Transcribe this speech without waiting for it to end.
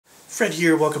Fred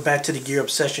here, welcome back to the Gear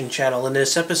Obsession channel. In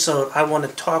this episode I want to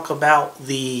talk about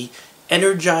the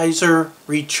Energizer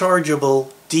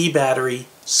rechargeable D-battery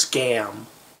scam.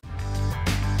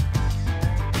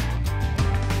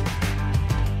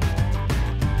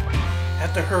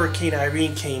 After Hurricane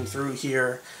Irene came through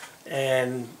here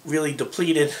and really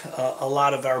depleted a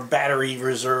lot of our battery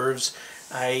reserves,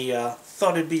 I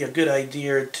thought it'd be a good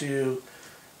idea to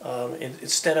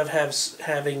instead of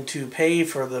having to pay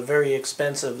for the very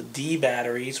expensive D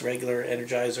batteries, regular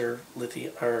Energizer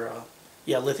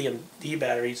lithium D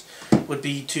batteries, would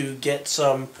be to get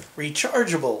some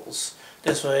rechargeables.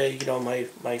 This way, you know,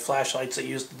 my flashlights that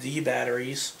use the D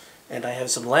batteries, and I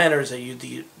have some lanterns that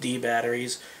use D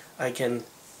batteries, I can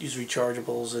use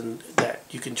rechargeables, and that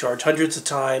you can charge hundreds of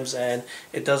times, and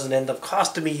it doesn't end up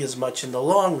costing me as much in the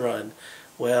long run.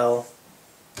 Well,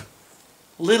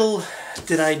 little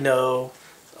did I know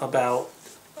about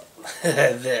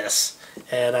this,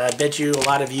 and I bet you a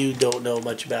lot of you don't know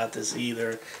much about this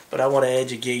either, but I want to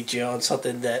educate you on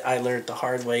something that I learned the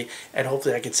hard way, and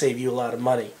hopefully I can save you a lot of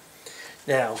money.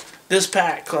 Now, this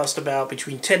pack cost about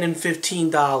between $10 and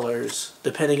 $15,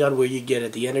 depending on where you get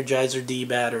it. The Energizer D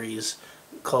batteries,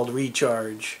 called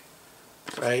Recharge,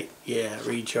 right? Yeah,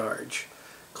 Recharge.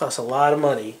 Costs a lot of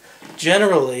money.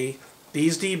 Generally,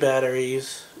 these D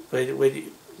batteries,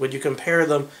 when you compare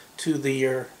them to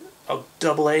the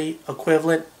AA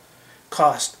equivalent,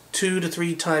 cost 2 to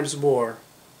 3 times more.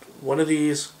 One of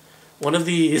these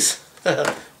costs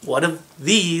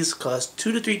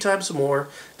 2 to 3 times more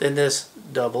than this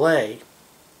AA.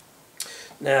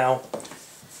 Now,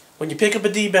 when you pick up a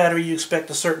D battery, you expect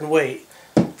a certain weight.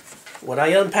 When I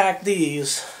unpacked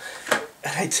these,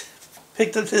 and I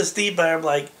picked up this D battery, I'm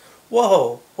like,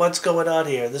 whoa, what's going on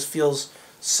here? This feels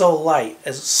so light.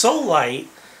 It's so light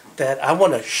that I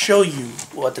want to show you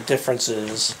what the difference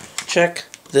is. Check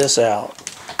this out.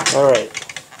 Alright.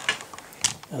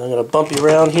 And I'm going to bump you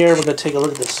around here. We're going to take a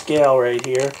look at the scale right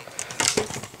here.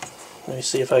 Let me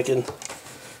see if I can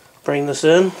bring this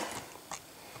in.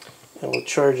 And we'll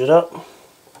charge it up.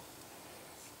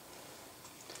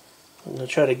 I'm going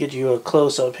to try to get you a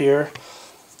close-up here.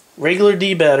 Regular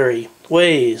D battery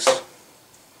weighs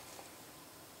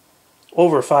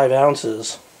over 5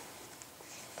 ounces.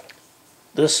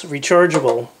 This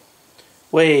rechargeable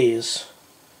weighs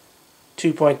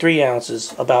 2.3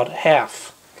 ounces, about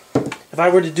half. If I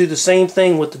were to do the same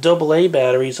thing with the AA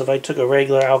batteries, if I took a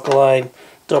regular alkaline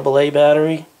AA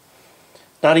battery,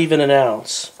 not even an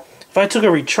ounce. If I took a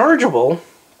rechargeable,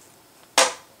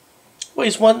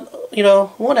 weighs 1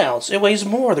 ounce. It weighs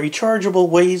more. The rechargeable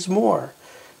weighs more.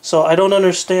 So I don't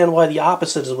understand why the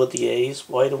opposite is with the A's.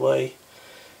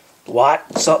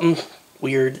 What? Something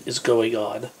weird is going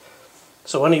on.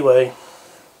 So anyway,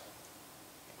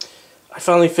 I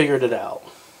finally figured it out.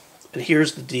 And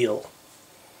here's the deal.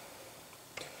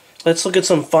 Let's look at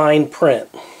some fine print.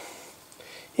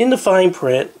 In the fine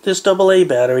print, this AA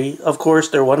battery, of course,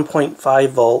 they're 1.5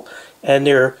 volt and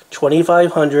they're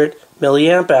 2500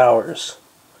 milliamp hours.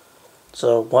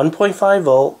 So 1.5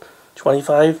 volt,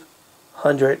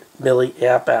 2500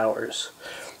 milliamp hours.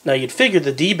 Now you'd figure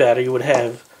the D battery would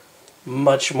have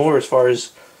much more as far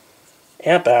as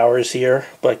amp hours here,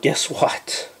 but guess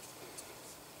what?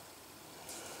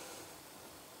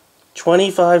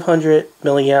 2500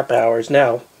 milliamp hours.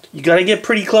 Now, you got to get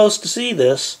pretty close to see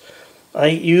this.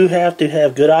 You have to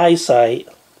have good eyesight.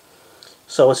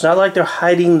 So it's not like they're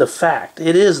hiding the fact.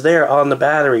 It is there on the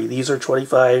battery. These are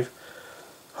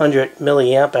 2500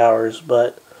 milliamp hours,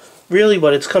 but really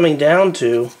what it's coming down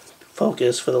to,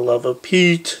 focus for the love of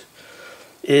Pete,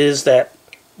 is that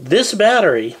this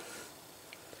battery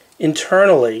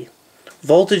internally,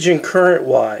 voltage and current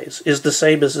wise, is the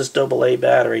same as this AA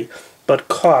battery, but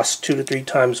costs 2 to 3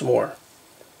 times more.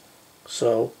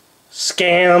 So,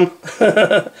 scam.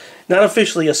 Not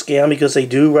officially a scam because they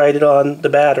do write it on the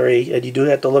battery and you do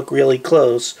have to look really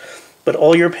close, but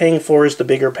all you're paying for is the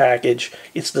bigger package.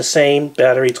 It's the same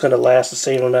battery. It's going to last the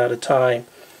same amount of time.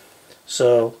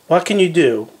 So what can you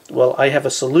do? Well, I have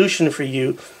a solution for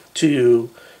you to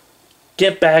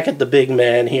get back at the big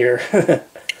man here.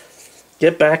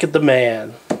 Get back at the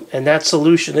man. And that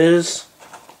solution is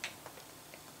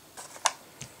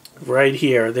right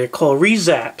here. They're called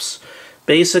REZAPs.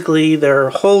 Basically,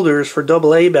 they're holders for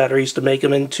AA batteries to make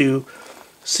them into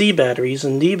C batteries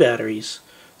and D batteries.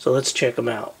 So let's check them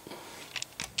out.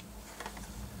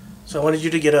 So I wanted you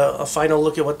to get a final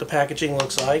look at what the packaging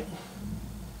looks like.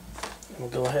 We'll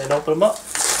go ahead and open them up.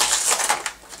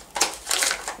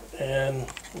 And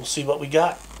we'll see what we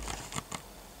got.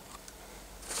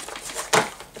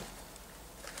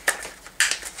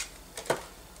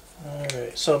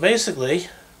 Alright, so basically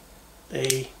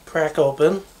they crack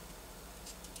open.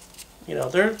 You know,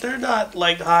 they're not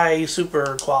like high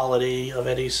super quality of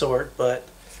any sort, but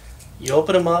you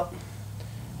open them up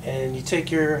and you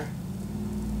take your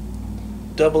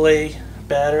AA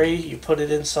battery, you put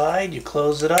it inside, you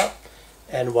close it up,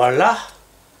 and voila,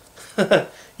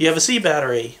 you have a C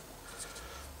battery.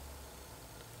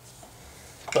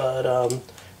 But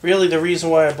really the reason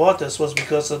why I bought this was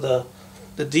because of the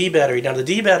D battery. Now the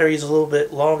D battery is a little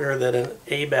bit longer than an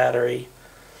A battery,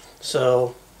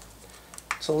 so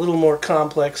it's a little more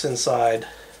complex inside.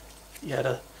 They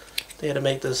had to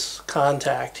make this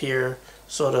contact here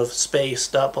sort of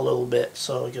spaced up a little bit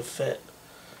so it could fit.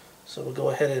 So we'll go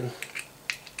ahead and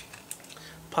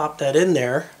pop that in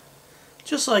there,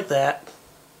 just like that.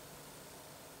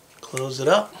 Close it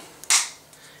up.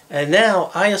 And now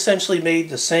I essentially made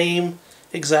the same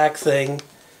exact thing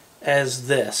as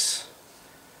this,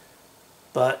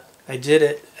 but I did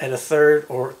it at a third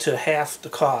or to half the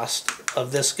cost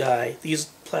of this guy. These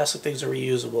plastic things are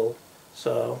reusable,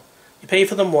 so you pay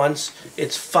for them once.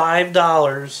 It's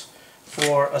 $5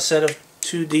 for a set of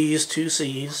 2 Ds, 2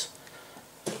 Cs,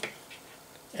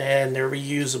 and they're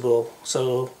reusable.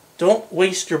 So don't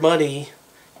waste your money.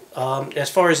 As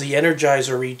far as the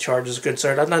Energizer recharge is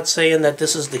concerned, I'm not saying that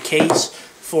this is the case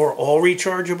for all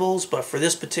rechargeables, but for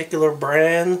this particular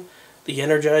brand, the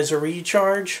Energizer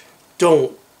recharge,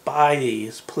 don't buy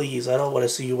these, please. I don't want to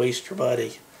see you waste your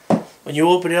money. When you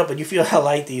open it up and you feel how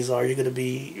light these are, you're going to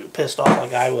be pissed off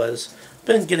like I was.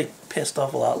 Been getting pissed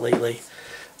off a lot lately.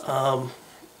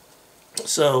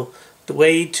 So the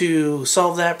way to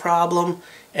solve that problem,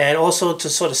 and also to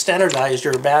sort of standardize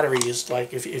your batteries,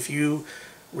 like if you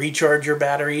recharge your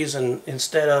batteries, and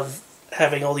instead of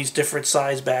having all these different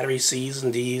size batteries, C's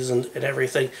and D's and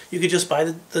everything, you could just buy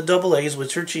the AA's,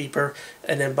 which are cheaper,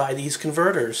 and then buy these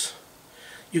converters.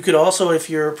 You could also, if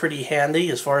you're pretty handy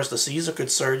as far as the C's are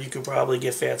concerned, you could probably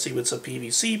get fancy with some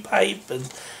PVC pipe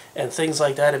and things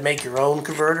like that and make your own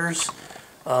converters.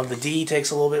 The D takes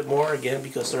a little bit more, again,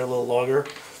 because they're a little longer.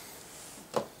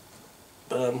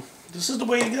 But this is the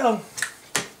way to go.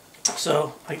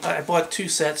 So I bought 2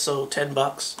 sets, so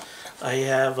 $10. I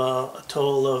have a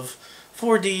total of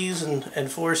 4 Ds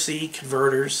and 4 C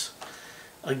converters.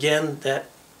 Again,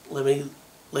 let me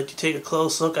let you take a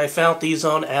close look. I found these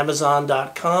on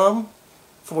Amazon.com,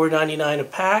 $4.99 a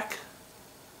pack,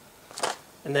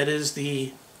 and that is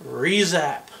the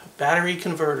REZAP battery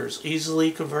converters.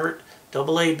 Easily convert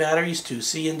AA batteries to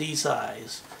C and D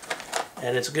size,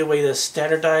 and it's a good way to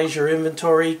standardize your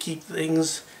inventory, keep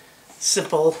things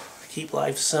simple. Keep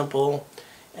life simple,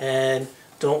 and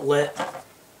don't let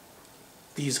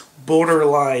these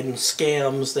borderline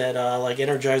scams that like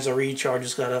Energizer Recharge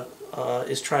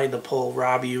is trying to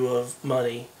rob you of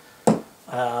money.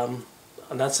 I'm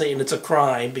not saying it's a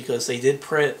crime, because they did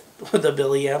print the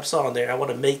milliamps on there. I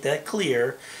want to make that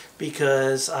clear,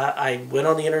 because I went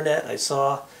on the internet. I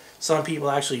saw some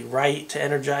people actually write to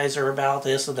Energizer about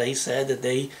this, and they said that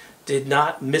they did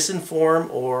not misinform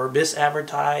or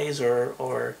misadvertise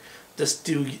or just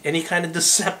do any kind of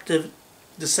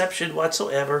deception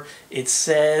whatsoever. It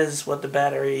says what the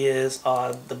battery is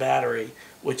on the battery,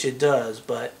 which it does,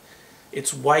 but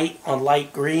it's white on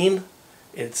light green.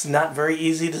 It's not very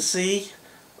easy to see,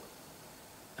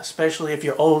 especially if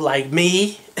you're old like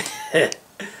me,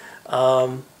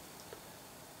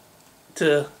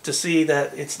 to see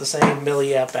that it's the same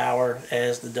milliamp hour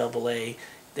as the AA.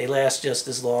 They last just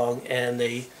as long, and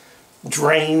they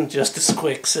drain just as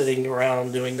quick sitting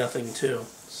around doing nothing too.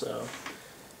 So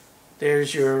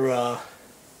there's your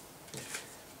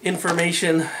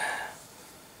information,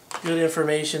 good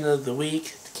information of the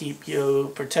week to keep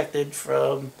you protected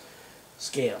from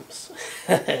scams.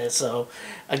 So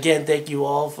again, thank you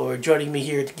all for joining me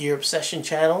here at the Gear Obsession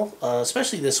channel,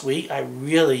 especially this week. I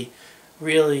really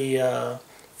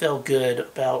felt good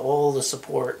about all the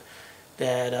support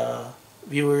that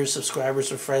viewers,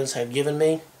 subscribers, and friends have given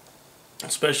me,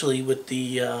 especially with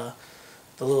the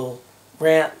little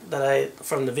rant that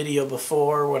from the video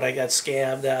before, when I got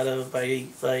scammed out of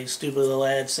by stupid little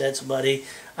ad sets money.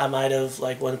 I might have,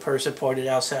 like one person pointed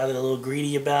out, sounded a little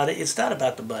greedy about it. It's not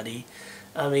about the money.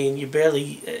 I mean, you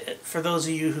barely, for those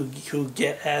of you who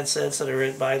get ad sets that are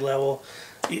at my level,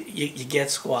 you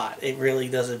get squat. It really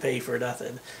doesn't pay for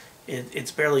nothing.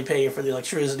 It's barely paying for the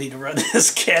electricity to run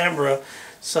this camera.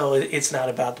 So it's not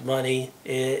about the money.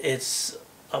 It's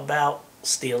about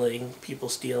stealing, people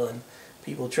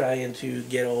trying to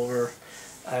get over.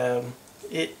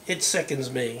 It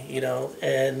sickens me, you know,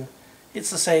 and it's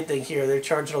the same thing here. They're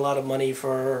charging a lot of money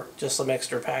for just some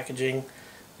extra packaging.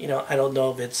 You know, I don't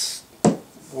know if it's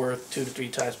worth 2 to 3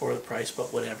 times more of the price,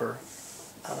 but whatever.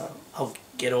 I'll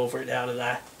get over it out of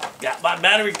that. got my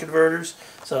battery converters.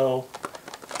 So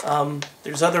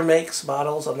there's other makes,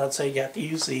 models. I'm not saying you have to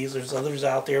use these. There's others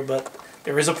out there, but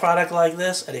there is a product like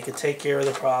this, and it can take care of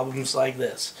the problems like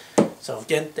this. So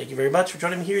again, thank you very much for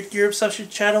joining me here at Gear Obsession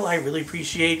channel. I really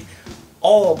appreciate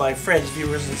all my friends,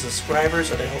 viewers, and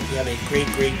subscribers, and I hope you have a great,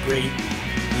 great, great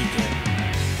weekend.